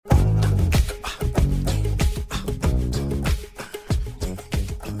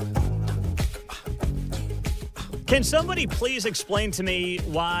Can somebody please explain to me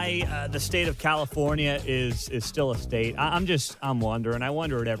why the state of California is still a state? I'm wondering. I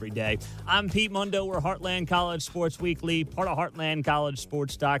wonder it every day. I'm Pete Mundo. We're Heartland College Sports Weekly, part of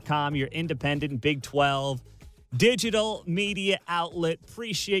HeartlandCollegeSports.com, your independent Big 12 digital media outlet.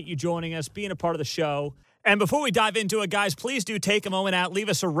 Appreciate you joining us, being a part of the show. And before we dive into it, guys, please do take a moment out. Leave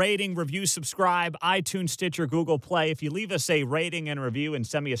us a rating, review, subscribe, iTunes, Stitcher, Google Play. If you leave us a rating and review and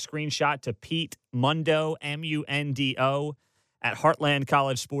send me a screenshot to Pete Mundo, Mundo, at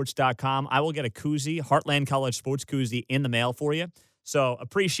HeartlandCollegeSports.com, I will get a koozie, Heartland College Sports koozie, in the mail for you. So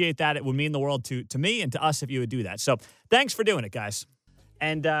appreciate that. It would mean the world to me and to us if you would do that. So thanks for doing it, guys.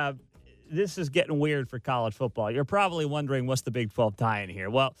 And this is getting weird for college football. You're probably wondering what's the Big 12 tie-in here.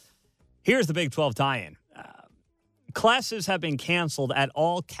 Well, here's the Big 12 tie-in. Classes have been canceled at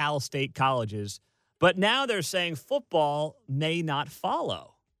all Cal State colleges, but now they're saying football may not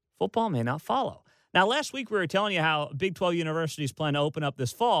follow. Football may not follow. Now, last week we were telling you how Big 12 universities plan to open up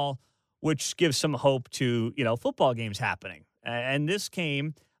this fall, which gives some hope to, football games happening. And this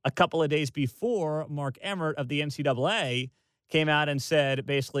came a couple of days before Mark Emmert of the NCAA came out and said,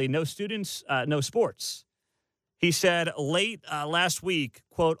 basically, no students, no sports. He said late last week,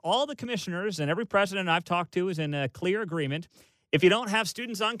 quote, all the commissioners and every president I've talked to is in a clear agreement. If you don't have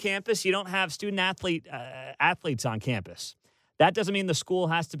students on campus, you don't have athletes on campus. That doesn't mean the school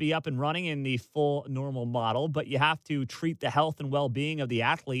has to be up and running in the full normal model, but you have to treat the health and well-being of the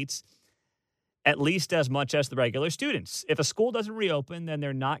athletes at least as much as the regular students. If a school doesn't reopen, then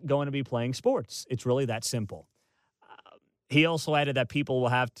they're not going to be playing sports. It's really that simple. He also added that people will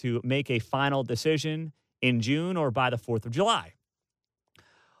have to make a final decision in June or by the 4th of July.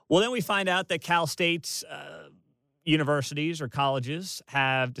 Well, then we find out that Cal State's universities or colleges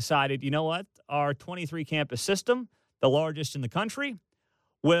have decided, you know what, our 23-campus system, the largest in the country,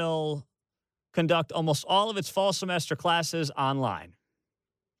 will conduct almost all of its fall semester classes online.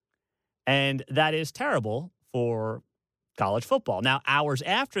 And that is terrible for college football. Now, hours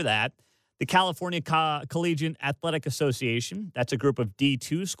after that, the California Collegiate Athletic Association, that's a group of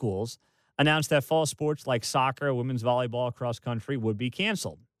D2 schools, announced that fall sports like soccer, women's volleyball, cross country would be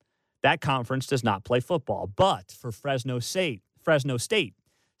canceled. That conference does not play football. But for Fresno State,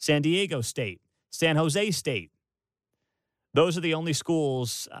 San Diego State, San Jose State, those are the only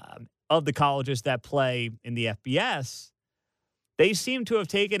schools of the colleges that play in the FBS. They seem to have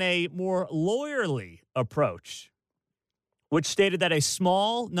taken a more lawyerly approach, which stated that a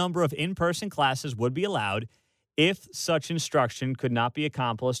small number of in-person classes would be allowed if such instruction could not be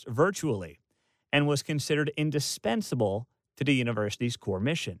accomplished virtually and was considered indispensable to the university's core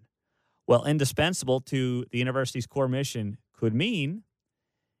mission. Well, indispensable to the university's core mission could mean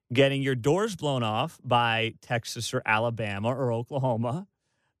getting your doors blown off by Texas or Alabama or Oklahoma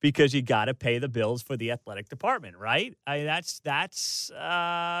because you got to pay the bills for the athletic department, right? I mean, that's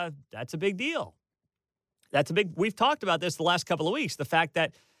a big deal. We've talked about this the last couple of weeks, the fact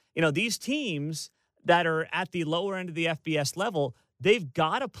that, these teams that are at the lower end of the FBS level, they've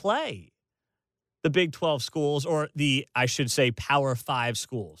got to play the Big 12 schools, or I should say Power 5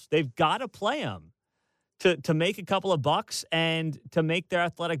 schools. They've got to play them to make a couple of bucks and to make their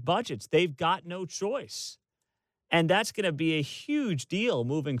athletic budgets. They've got no choice. And that's going to be a huge deal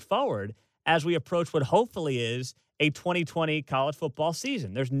moving forward as we approach what hopefully is a 2020 college football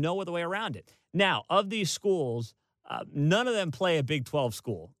season. There's no other way around it. Now, of these schools, none of them play a Big 12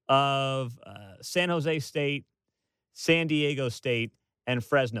 school of San Jose State, San Diego State, and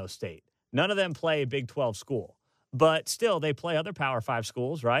Fresno State. None of them play a Big 12 school. But still, they play other Power 5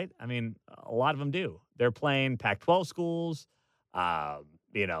 schools, right? I mean, a lot of them do. They're playing Pac-12 schools.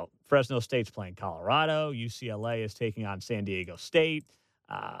 Fresno State's playing Colorado. UCLA is taking on San Diego State.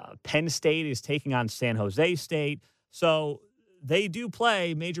 Penn State is taking on San Jose State. So they do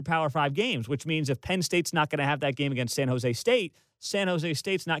play major Power 5 games, which means if Penn State's not going to have that game against San Jose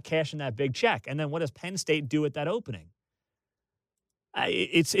State's not cashing that big check. And then what does Penn State do at that opening?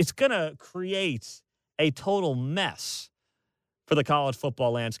 It's going to create a total mess for the college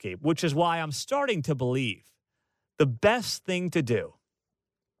football landscape, which is why I'm starting to believe the best thing to do,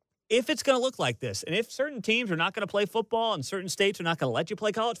 if it's going to look like this, and if certain teams are not going to play football and certain states are not going to let you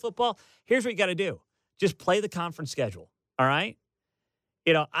play college football, here's what you got to do. Just play the conference schedule. All right?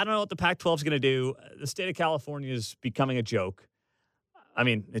 I don't know what the Pac-12 is going to do. The state of California is becoming a joke. I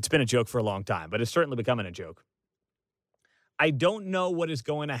mean, it's been a joke for a long time, but it's certainly becoming a joke. I don't know what is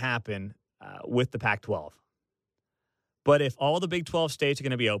going to happen with the Pac-12. But if all the Big 12 states are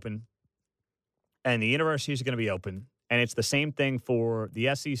going to be open and the universities are going to be open, and it's the same thing for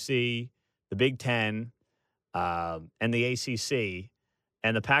the SEC, the Big Ten, and the ACC,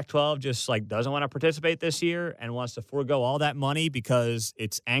 And the Pac-12 just doesn't want to participate this year and wants to forego all that money because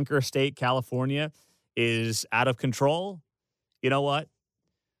its anchor state, California, is out of control. You know what?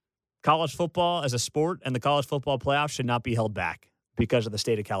 College football as a sport and the college football playoff should not be held back because of the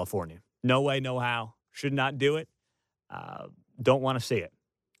state of California. No way, no how. Should not do it. Don't want to see it.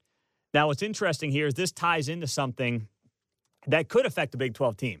 Now, what's interesting here is this ties into something that could affect the Big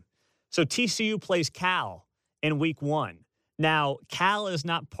 12 team. So TCU plays Cal in week 1. Now, Cal is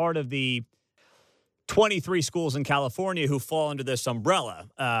not part of the 23 schools in California who fall under this umbrella.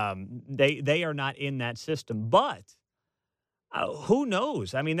 They are not in that system. But who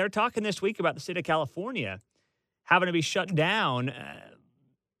knows? I mean, they're talking this week about the state of California having to be shut down,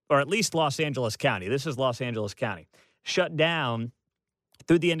 or at least Los Angeles County. This is Los Angeles County. Shut down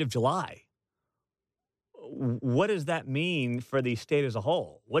through the end of July. What does that mean for the state as a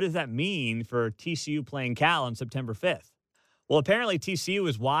whole? What does that mean for TCU playing Cal on September 5th? Well, apparently TCU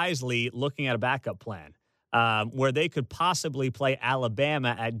is wisely looking at a backup plan where they could possibly play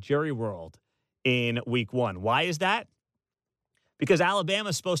Alabama at Jerry World in week 1. Why is that? Because Alabama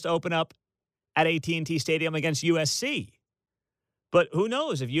is supposed to open up at AT&T Stadium against USC. But who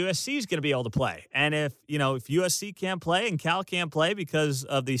knows if USC is going to be able to play. And if USC can't play and Cal can't play because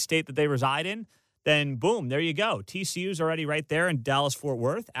of the state that they reside in, then boom, there you go. TCU's already right there in Dallas-Fort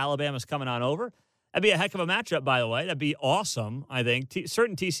Worth. Alabama's coming on over. That'd be a heck of a matchup, by the way. That'd be awesome, I think.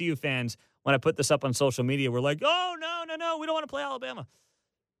 Certain TCU fans, when I put this up on social media, were like, oh, no, we don't want to play Alabama.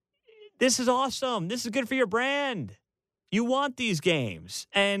 This is awesome. This is good for your brand. You want these games.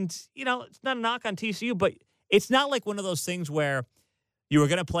 And, it's not a knock on TCU, but it's not like one of those things where you were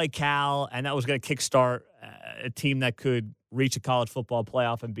going to play Cal and that was going to kickstart a team that could reach a college football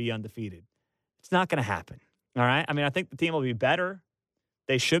playoff and be undefeated. It's not going to happen, all right? I mean, I think the team will be better.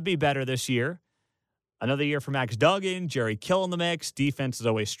 They should be better this year. Another year for Max Duggan, Jerry Kill in the mix. Defense is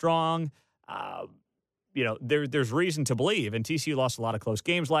always strong. There's reason to believe, and TCU lost a lot of close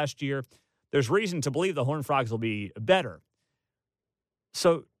games last year. There's reason to believe the Horned Frogs will be better.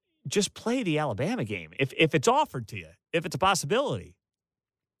 So just play the Alabama game if it's offered to you, if it's a possibility.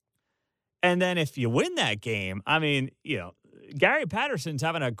 And then if you win that game, I mean, Gary Patterson's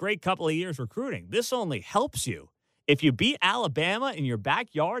having a great couple of years recruiting. This only helps you. If you beat Alabama in your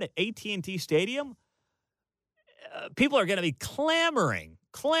backyard at AT&T Stadium, people are going to be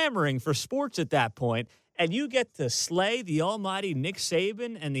clamoring for sports at that point, and you get to slay the almighty Nick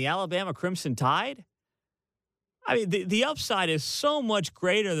Saban and the Alabama Crimson Tide. I mean, the upside is so much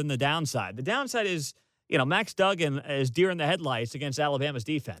greater than the downside. The downside is, Max Duggan is deer in the headlights against Alabama's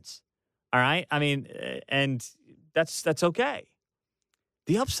defense. All right? I mean, and that's okay.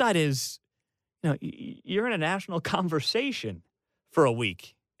 The upside is, you're in a national conversation for a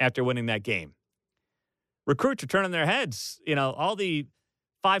week after winning that game. Recruits are turning their heads. All the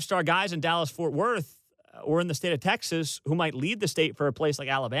 5-star guys in Dallas-Fort Worth or in the state of Texas who might lead the state for a place like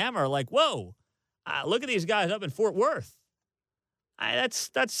Alabama are like, whoa, look at these guys up in Fort Worth. That's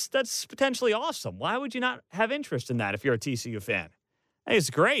potentially awesome. Why would you not have interest in that if you're a TCU fan? Hey, it's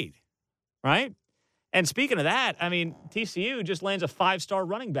great, right? And speaking of that, I mean, TCU just lands a 5-star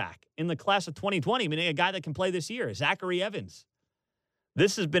running back in the class of 2020, meaning a guy that can play this year, Zachary Evans.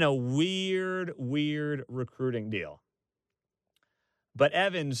 This has been a weird recruiting deal. But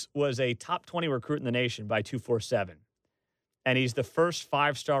Evans was a top 20 recruit in the nation by 247. And he's the first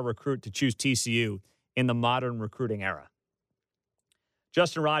 5-star recruit to choose TCU in the modern recruiting era.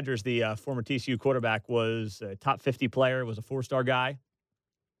 Justin Rogers, the former TCU quarterback, was a top 50 player, was a 4-star guy.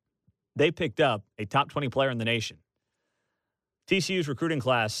 They picked up a top 20 player in the nation. TCU's recruiting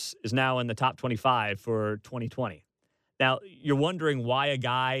class is now in the top 25 for 2020. Now, you're wondering why a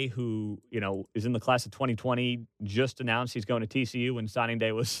guy who, is in the class of 2020 just announced he's going to TCU when signing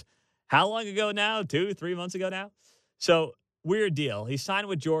day was how long ago now? 2-3 months ago now? So, weird deal. He signed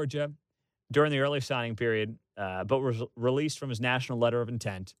with Georgia during the early signing period, but was released from his national letter of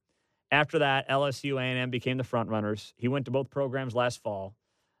intent. After that, LSU A&M became the front runners. He went to both programs last fall.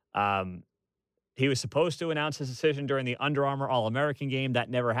 He was supposed to announce his decision during the Under Armour All-American game. That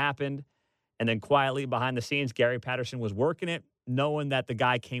never happened. And then quietly behind the scenes, Gary Patterson was working it, knowing that the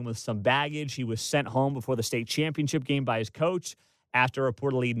guy came with some baggage. He was sent home before the state championship game by his coach after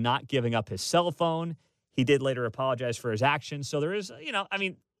reportedly not giving up his cell phone. He did later apologize for his actions. So there is,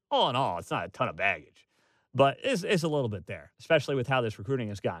 all in all, it's not a ton of baggage. But it's a little bit there, especially with how this recruiting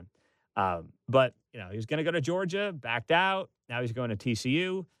has gone. But, he was going to go to Georgia, backed out. Now he's going to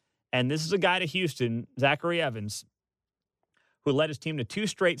TCU. And this is a guy to Houston, Zachary Evans, who led his team to 2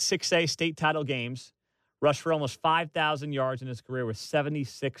 straight 6A state title games, rushed for almost 5,000 yards in his career with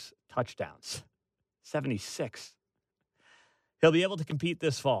 76 touchdowns. 76. He'll be able to compete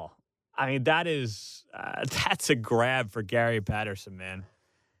this fall. I mean, that's a grab for Gary Patterson, man.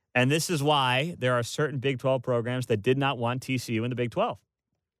 And this is why there are certain Big 12 programs that did not want TCU in the Big 12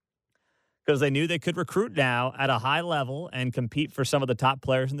 because they knew they could recruit now at a high level and compete for some of the top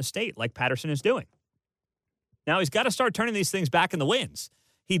players in the state like Patterson is doing. Now he's got to start turning these things back in the wins.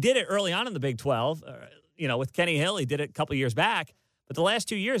 He did it early on in the Big 12. With Kenny Hill, he did it a couple years back. But the last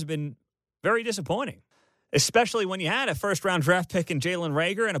 2 years have been very disappointing, especially when you had a first-round draft pick in Jalen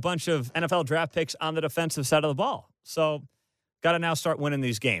Reagor and a bunch of NFL draft picks on the defensive side of the ball. So got to now start winning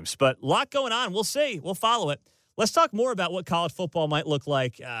these games. But a lot going on. We'll see. We'll follow it. Let's talk more about what college football might look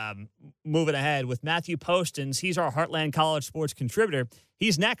like moving ahead with Matthew Postins. He's our Heartland College Sports contributor.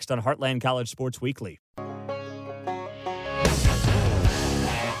 He's next on Heartland College Sports Weekly.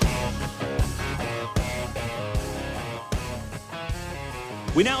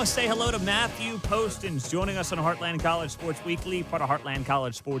 We now say hello to Matthew Postins, joining us on Heartland College Sports Weekly, part of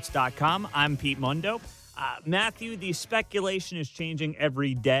HeartlandCollegeSports.com. I'm Pete Mundo. Matthew, the speculation is changing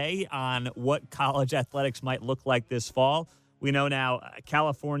every day on what college athletics might look like this fall. We know now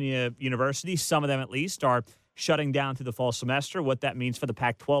California universities, some of them at least, are shutting down through the fall semester. What that means for the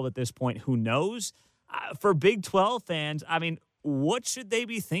Pac-12 at this point, who knows? For Big 12 fans, I mean, what should they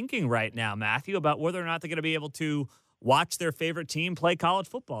be thinking right now, Matthew, about whether or not they're going to be able to watch their favorite team play college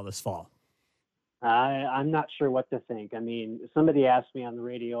football this fall? I'm not sure what to think. I mean, somebody asked me on the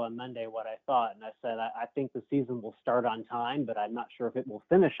radio on Monday what I thought, and I said, I think the season will start on time, but I'm not sure if it will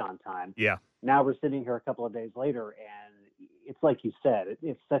finish on time. Yeah. Now we're sitting here a couple of days later, and it's like you said,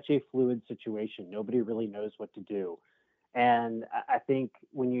 it's such a fluid situation. Nobody really knows what to do. And I think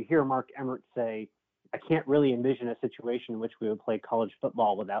when you hear Mark Emmert say, I can't really envision a situation in which we would play college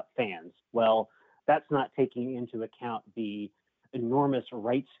football without fans. Well, that's not taking into account the enormous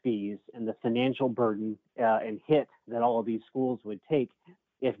rights fees and the financial burden and hit that all of these schools would take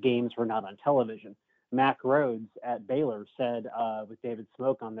if games were not on television. Mack Rhodes at Baylor said with David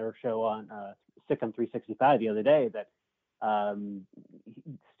Smoke on their show on Sick on 365 the other day that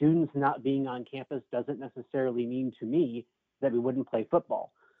students not being on campus doesn't necessarily mean to me that we wouldn't play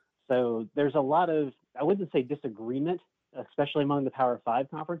football. So there's a lot of, I wouldn't say disagreement, especially among the Power 5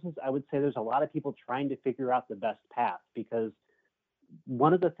 conferences. I would say there's a lot of people trying to figure out the best path, because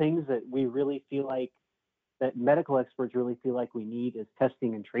one of the things that we really feel like, that medical experts really feel like we need, is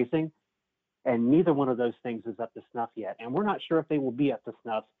testing and tracing. And neither one of those things is up to snuff yet. And we're not sure if they will be up to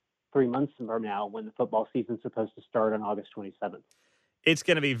snuff 3 months from now when the football season's supposed to start on August 27th. It's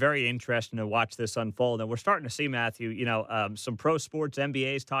going to be very interesting to watch this unfold. And we're starting to see, Matthew, some pro sports,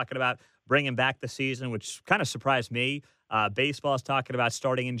 NBA's talking about bringing back the season, which kind of surprised me. Baseball's talking about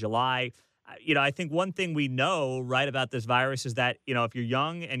starting in July. I think one thing we know, right, about this virus is that, if you're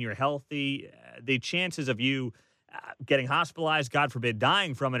young and you're healthy, the chances of you getting hospitalized, God forbid,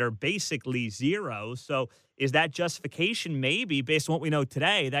 dying from it are basically zero. So is that justification, maybe, based on what we know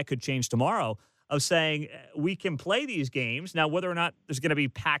today, that could change tomorrow, of saying we can play these games? Now, whether or not there's going to be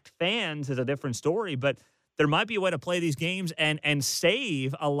packed fans is a different story, but there might be a way to play these games and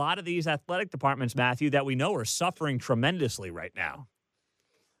save a lot of these athletic departments, Matthew, that we know are suffering tremendously right now.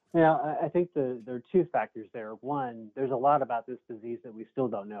 Yeah, I think there are two factors there. One, there's a lot about this disease that we still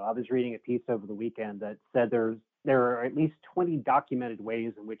don't know. I was reading a piece over the weekend that said there are at least 20 documented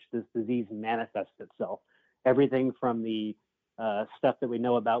ways in which this disease manifests itself. Everything from the stuff that we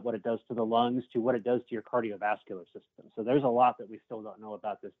know about what it does to the lungs to what it does to your cardiovascular system. So there's a lot that we still don't know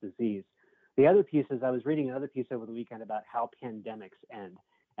about this disease. The other piece is, I was reading another piece over the weekend about how pandemics end.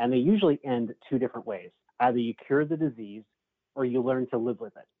 And they usually end two different ways. Either you cure the disease or you learn to live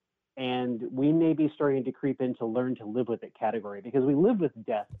with it. And we may be starting to creep into learn to live with it category, because we live with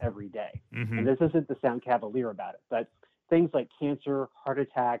death every day. Mm-hmm. And this isn't to sound cavalier about it, but things like cancer, heart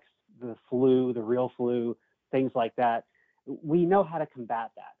attacks, the flu, the real flu, things like that, we know how to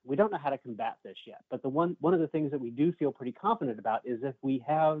combat that. We don't know how to combat this yet. But one of the things that we do feel pretty confident about is if we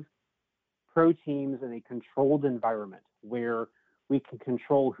have pro teams in a controlled environment where we can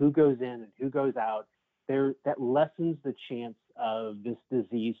control who goes in and who goes out, that lessens the chance of this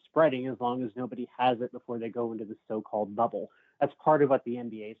disease spreading, as long as nobody has it before they go into the so-called bubble. That's part of what the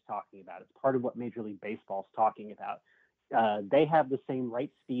NBA is talking about. It's part of what Major League Baseball is talking about. They have the same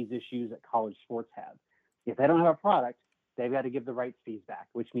rights fees issues that college sports have. If they don't have a product, they've got to give the rights fees back,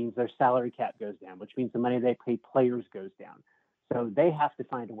 which means their salary cap goes down, which means the money they pay players goes down. So they have to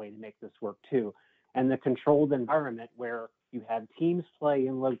find a way to make this work too. And the controlled environment where you have teams play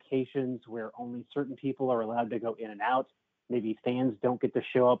in locations where only certain people are allowed to go in and out. Maybe fans don't get to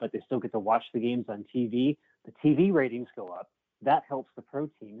show up, but they still get to watch the games on TV. The TV ratings go up. That helps the pro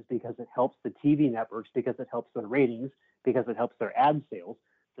teams because it helps the TV networks, because it helps their ratings, because it helps their ad sales.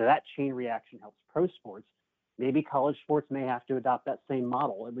 So that chain reaction helps pro sports. Maybe college sports may have to adopt that same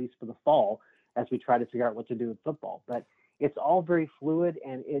model, at least for the fall, as we try to figure out what to do with football. But it's all very fluid,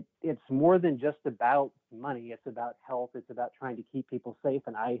 and it's more than just about money. It's about health. It's about trying to keep people safe.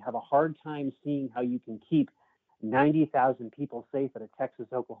 And I have a hard time seeing how you can keep 90,000 people safe at a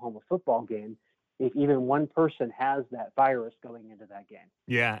Texas-Oklahoma football game if even one person has that virus going into that game.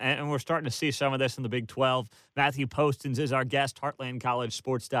 Yeah, and we're starting to see some of this in the Big 12. Matthew Postins is our guest,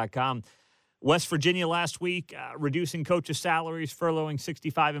 HeartlandCollegeSports.com. West Virginia last week, reducing coaches' salaries, furloughing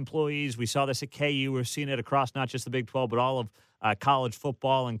 65 employees. We saw this at KU. We're seeing it across not just the Big 12, but all of college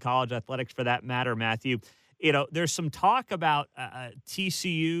football and college athletics for that matter, Matthew. You know, there's some talk about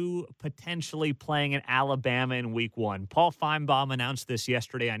TCU potentially playing in Alabama in week one. Paul Feinbaum announced this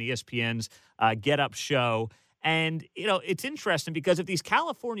yesterday on ESPN's Get Up show. And, you know, it's interesting because if these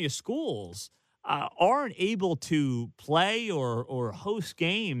California schools aren't able to play or host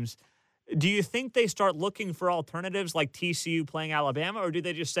games, do you think they start looking for alternatives like TCU playing Alabama, or do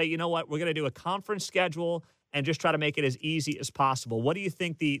they just say, you know what, we're going to do a conference schedule and just try to make it as easy as possible? What do you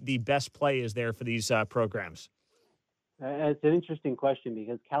think the best play is there for these programs? It's an interesting question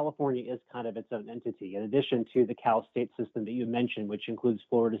because California is kind of its own entity. In addition to the Cal State system that you mentioned, which includes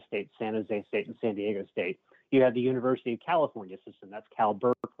Florida State, San Jose State, and San Diego State, you have the University of California system. That's Cal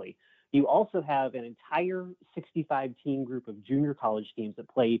Berkeley. You also have an entire 65-team group of junior college teams that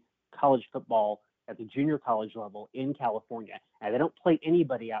play college football at the junior college level in California, and they don't play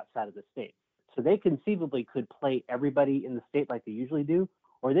anybody outside of the state. So they conceivably could play everybody in the state like they usually do,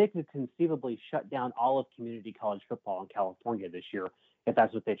 or they could conceivably shut down all of community college football in California this year if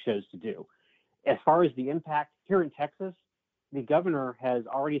that's what they chose to do. As far as the impact here in Texas, the governor has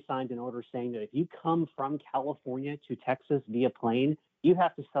already signed an order saying that if you come from California to Texas via plane, you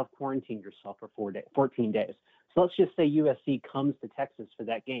have to self-quarantine yourself for 14 days. So let's just say USC comes to Texas for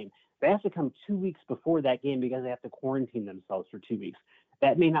that game. They have to come 2 weeks before that game because they have to quarantine themselves for 2 weeks.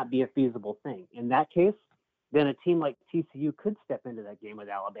 That may not be a feasible thing. In that case, then a team like TCU could step into that game with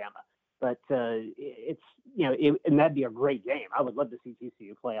Alabama. But and that'd be a great game. I would love to see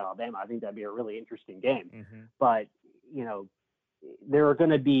TCU play Alabama. I think that'd be a really interesting game. Mm-hmm. But, there are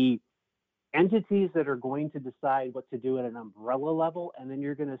going to be entities that are going to decide what to do at an umbrella level, and then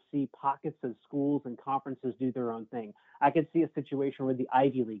you're going to see pockets of schools and conferences do their own thing. I could see a situation where the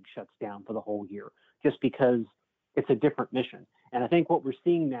Ivy League shuts down for the whole year just because it's a different mission. And I think what we're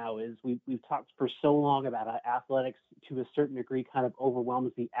seeing now is we've talked for so long about how athletics to a certain degree kind of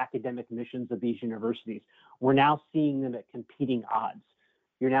overwhelms the academic missions of these universities. We're now seeing them at competing odds.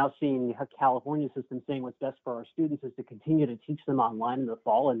 You're now seeing the California system saying what's best for our students is to continue to teach them online in the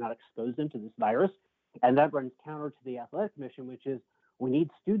fall and not expose them to this virus. And that runs counter to the athletic mission, which is we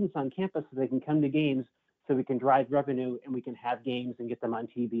need students on campus so they can come to games so we can drive revenue and we can have games and get them on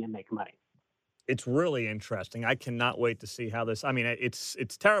TV and make money. It's really interesting. I cannot wait to see how this,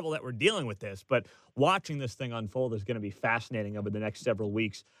 it's terrible that we're dealing with this, but watching this thing unfold is going to be fascinating over the next several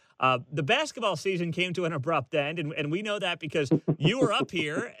weeks. The basketball season came to an abrupt end, and we know that because you were up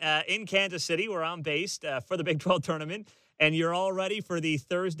here in Kansas City, where I'm based, for the Big 12 tournament, and you're all ready for the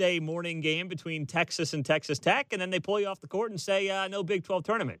Thursday morning game between Texas and Texas Tech, and then they pull you off the court and say, no Big 12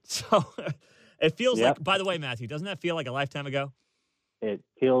 tournament. So it feels like, by the way, Matthew, doesn't that feel like a lifetime ago? It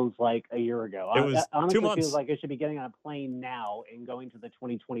feels like a year ago. It was honestly 2 months. Feels like I should be getting on a plane now and going to the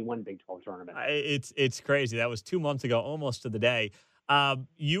 2021 Big 12 tournament. It's crazy. That was 2 months ago, almost to the day.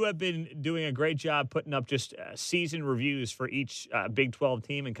 You have been doing a great job putting up just season reviews for each Big 12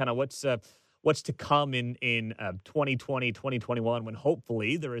 team and kind of what's to come in 2020, 2021, when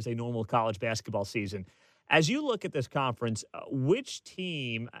hopefully there is a normal college basketball season. As you look at this conference, which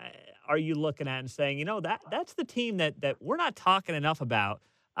team are you looking at and saying, that's the team that we're not talking enough about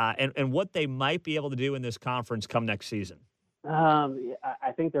and what they might be able to do in this conference come next season?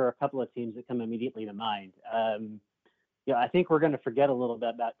 I think there are a couple of teams that come immediately to mind. I think we're going to forget a little bit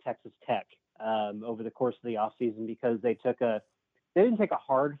about Texas Tech over the course of the offseason because they didn't take a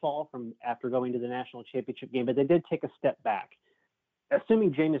hard fall from after going to the national championship game, but they did take a step back.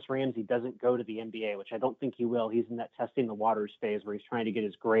 Assuming Jameis Ramsey doesn't go to the NBA, which I don't think he will, he's in that testing the waters phase where he's trying to get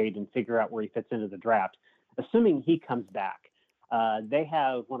his grade and figure out where he fits into the draft. Assuming he comes back, they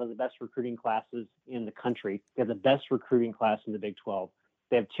have one of the best recruiting classes in the country. They have the best recruiting class in the Big 12.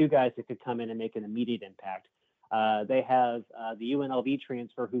 They have two guys that could come in and make an immediate impact. They have the UNLV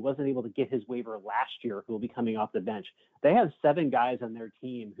transfer who wasn't able to get his waiver last year, who will be coming off the bench. They have 7 guys on their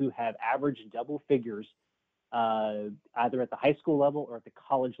team who have averaged double figures either at the high school level or at the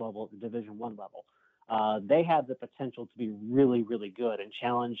college level, at the Division I level. they have the potential to be really, really good and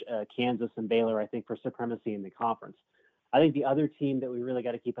challenge Kansas and Baylor, I think, for supremacy in the conference. I think the other team that we really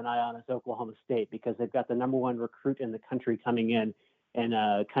got to keep an eye on is Oklahoma State, because they've got the number one recruit in the country coming in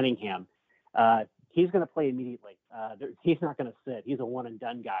Cunningham. He's going to play immediately. He's not going to sit. He's a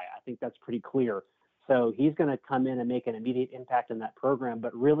one-and-done guy. I think that's pretty clear. So he's going to come in and make an immediate impact in that program.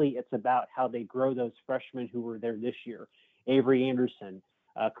 But really, it's about how they grow those freshmen who were there this year. Avery Anderson,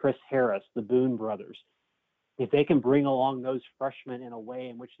 Chris Harris, the Boone brothers. If they can bring along those freshmen in a way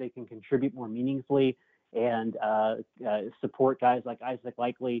in which they can contribute more meaningfully and support guys like Isaac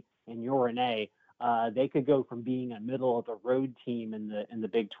Likely and Yorane, they could go from being a middle of the road team in the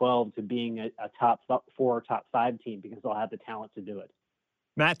Big 12 to being a top 4 or top 5 team, because they'll have the talent to do it.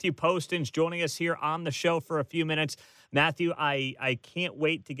 Matthew Poston's joining us here on the show for a few minutes. Matthew, I can't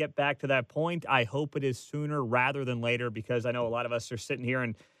wait to get back to that point. I hope it is sooner rather than later, because I know a lot of us are sitting here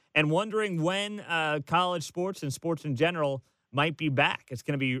and wondering when college sports and sports in general might be back. It's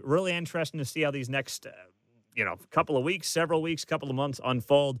going to be really interesting to see how these next couple of weeks, several weeks, couple of months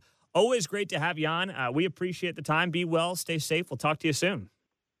unfold. Always great to have you on. We appreciate the time. Be well. Stay safe. We'll talk to you soon.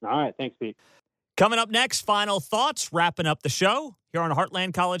 All right. Thanks, Pete. Coming up next, final thoughts, wrapping up the show here on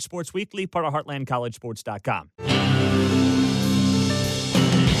Heartland College Sports Weekly, part of HeartlandCollegeSports.com.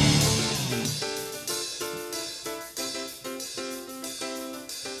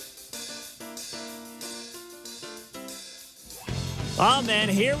 Oh, man,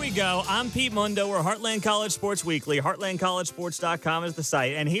 here we go. I'm Pete Mundo. We're Heartland College Sports Weekly. HeartlandCollegeSports.com is the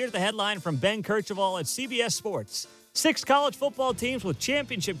site. And here's the headline from Ben Kercheval at CBS Sports. 6 college football teams with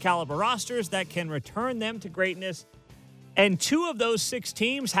championship-caliber rosters that can return them to greatness. And 2 of those 6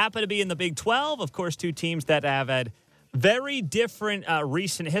 teams happen to be in the Big 12. Of course, 2 teams that have had very different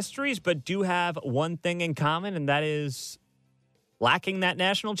recent histories, but do have one thing in common, and that is lacking that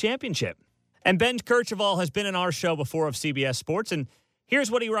national championship. And Ben Kercheval has been in our show before of CBS Sports, and here's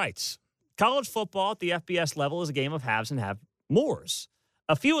what he writes. College football at the FBS level is a game of haves and have-mores.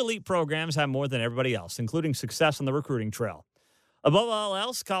 A few elite programs have more than everybody else, including success on the recruiting trail. Above all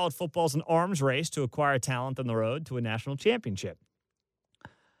else, college football is an arms race to acquire talent on the road to a national championship.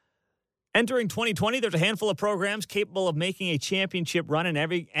 Entering 2020, there's a handful of programs capable of making a championship run in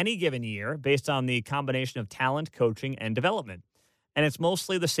any given year based on the combination of talent, coaching, and development. And it's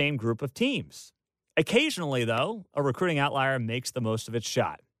mostly the same group of teams. Occasionally, though, a recruiting outlier makes the most of its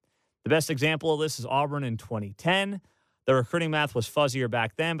shot. The best example of this is Auburn in 2010. The recruiting math was fuzzier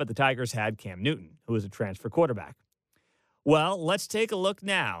back then, but the Tigers had Cam Newton, who was a transfer quarterback. Well, let's take a look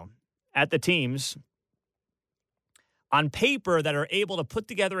now at the teams on paper that are able to put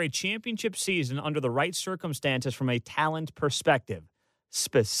together a championship season under the right circumstances from a talent perspective.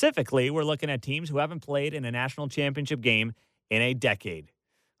 Specifically, we're looking at teams who haven't played in a national championship game in a decade.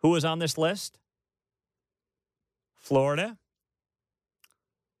 Who was on this list? Florida,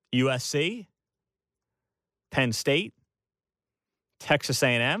 USC, Penn State, Texas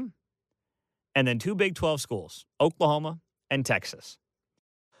A&M, and then 2 Big 12 schools, Oklahoma and Texas.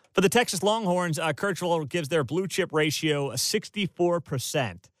 For the Texas Longhorns, Kercheval gives their blue chip ratio a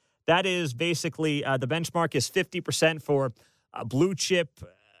 64%. That is basically the benchmark is 50% for blue chip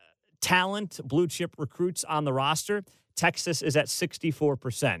talent, blue chip recruits on the roster. Texas is at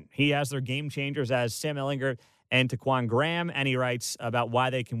 64%. He has their game changers as Sam Ehlinger and Taquan Graham, and he writes about why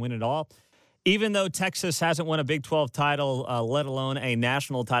they can win it all. Even though Texas hasn't won a Big 12 title, let alone a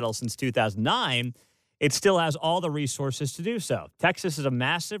national title since 2009, it still has all the resources to do so. Texas is a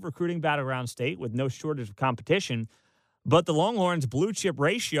massive recruiting battleground state with no shortage of competition, but the Longhorns' blue chip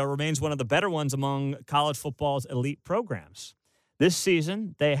ratio remains one of the better ones among college football's elite programs. This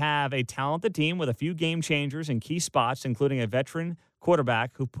season, they have a talented team with a few game changers in key spots, including a veteran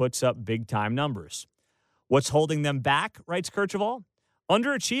quarterback who puts up big-time numbers. What's holding them back, writes Kercheval?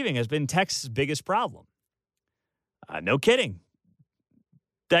 Underachieving has been Texas' biggest problem. No kidding.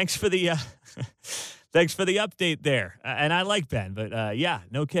 Thanks for the thanks for the update there. And I like Ben, but yeah,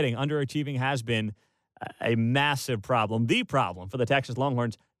 no kidding. Underachieving has been a massive problem. The problem for the Texas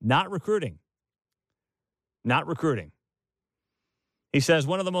Longhorns, not recruiting. Not recruiting. He says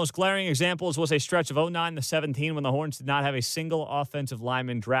one of the most glaring examples was a stretch of 2009-17 when the Horns did not have a single offensive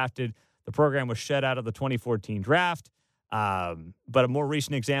lineman drafted. The program was shut out of the 2014 draft. But a more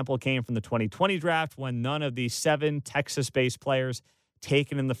recent example came from the 2020 draft when none of the 7 Texas-based players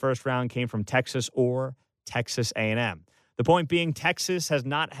taken in the first round came from Texas or Texas A&M. The point being, Texas has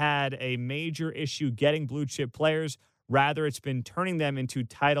not had a major issue getting blue-chip players. Rather, it's been turning them into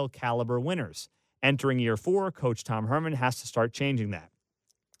title-caliber winners. Entering year 4, Coach Tom Herman has to start changing that.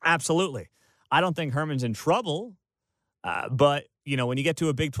 Absolutely. I don't think Herman's in trouble, but when you get to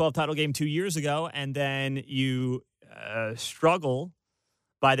a Big 12 title game 2 years ago and then you struggle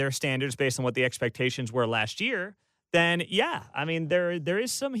by their standards based on what the expectations were last year, then, yeah, I mean, there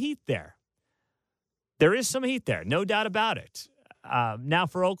is some heat there. There is some heat there, no doubt about it. Now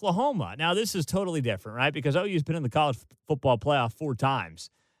for Oklahoma. Now, this is totally different, right? Because OU's been in the college football playoff 4 times.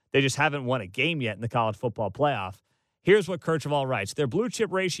 They just haven't won a game yet in the college football playoff. Here's what Kercheval writes. Their blue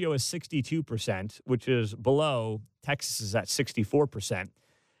chip ratio is 62%, which is below Texas's at 64%.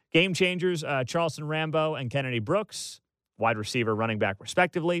 Game changers, Charleston Rambo and Kennedy Brooks, wide receiver, running back,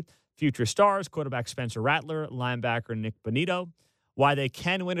 respectively. Future stars, quarterback Spencer Rattler, linebacker Nick Bonito. Why they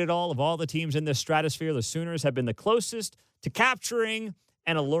can win it all. Of all the teams in this stratosphere, the Sooners have been the closest to capturing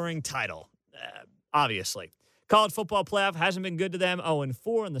an alluring title, obviously. College football playoff hasn't been good to them,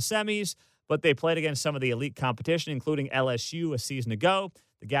 0-4 in the semis, but they played against some of the elite competition, including LSU a season ago.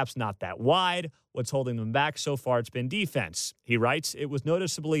 The gap's not that wide. What's holding them back so far, it's been defense. He writes, it was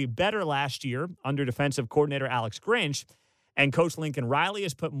noticeably better last year under defensive coordinator Alex Grinch, and Coach Lincoln Riley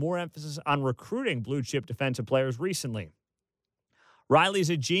has put more emphasis on recruiting blue-chip defensive players recently. Riley's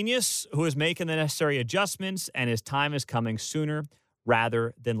a genius who is making the necessary adjustments, and his time is coming sooner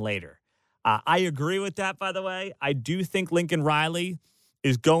rather than later. I agree with that, by the way. I do think Lincoln Riley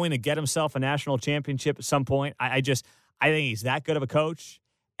is going to get himself a national championship at some point. I think he's that good of a coach,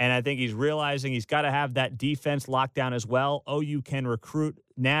 and I think he's realizing he's got to have that defense locked down as well. OU can recruit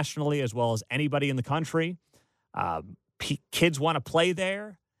nationally as well as anybody in the country. Kids want to play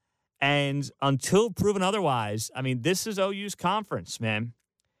there. And until proven otherwise, I mean, this is OU's conference, man.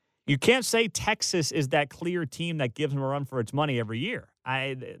 You can't say Texas is that clear team that gives them a run for its money every year.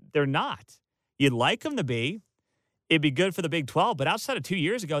 They're not. You'd like them to be. It'd be good for the Big 12, but outside of 2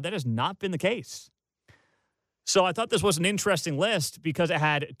 years ago, that has not been the case. So I thought this was an interesting list because it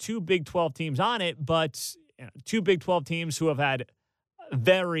had 2 Big 12 teams on it, but 2 Big 12 teams who have had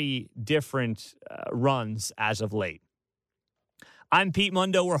very different runs as of late. I'm Pete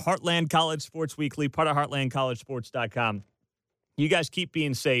Mundo. We're Heartland College Sports Weekly, part of HeartlandCollegeSports.com. You guys keep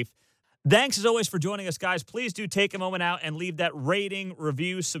being safe. Thanks, as always, for joining us, guys. Please do take a moment out and leave that rating,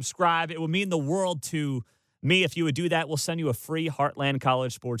 review, subscribe. It would mean the world to me if you would do that. We'll send you a free Heartland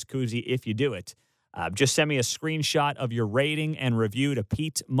College Sports koozie if you do it. Just send me a screenshot of your rating and review to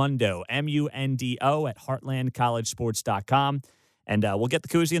Pete Mundo, MUNDO, at HeartlandCollegeSports.com. And we'll get the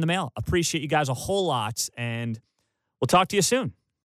koozie in the mail. Appreciate you guys a whole lot, and we'll talk to you soon.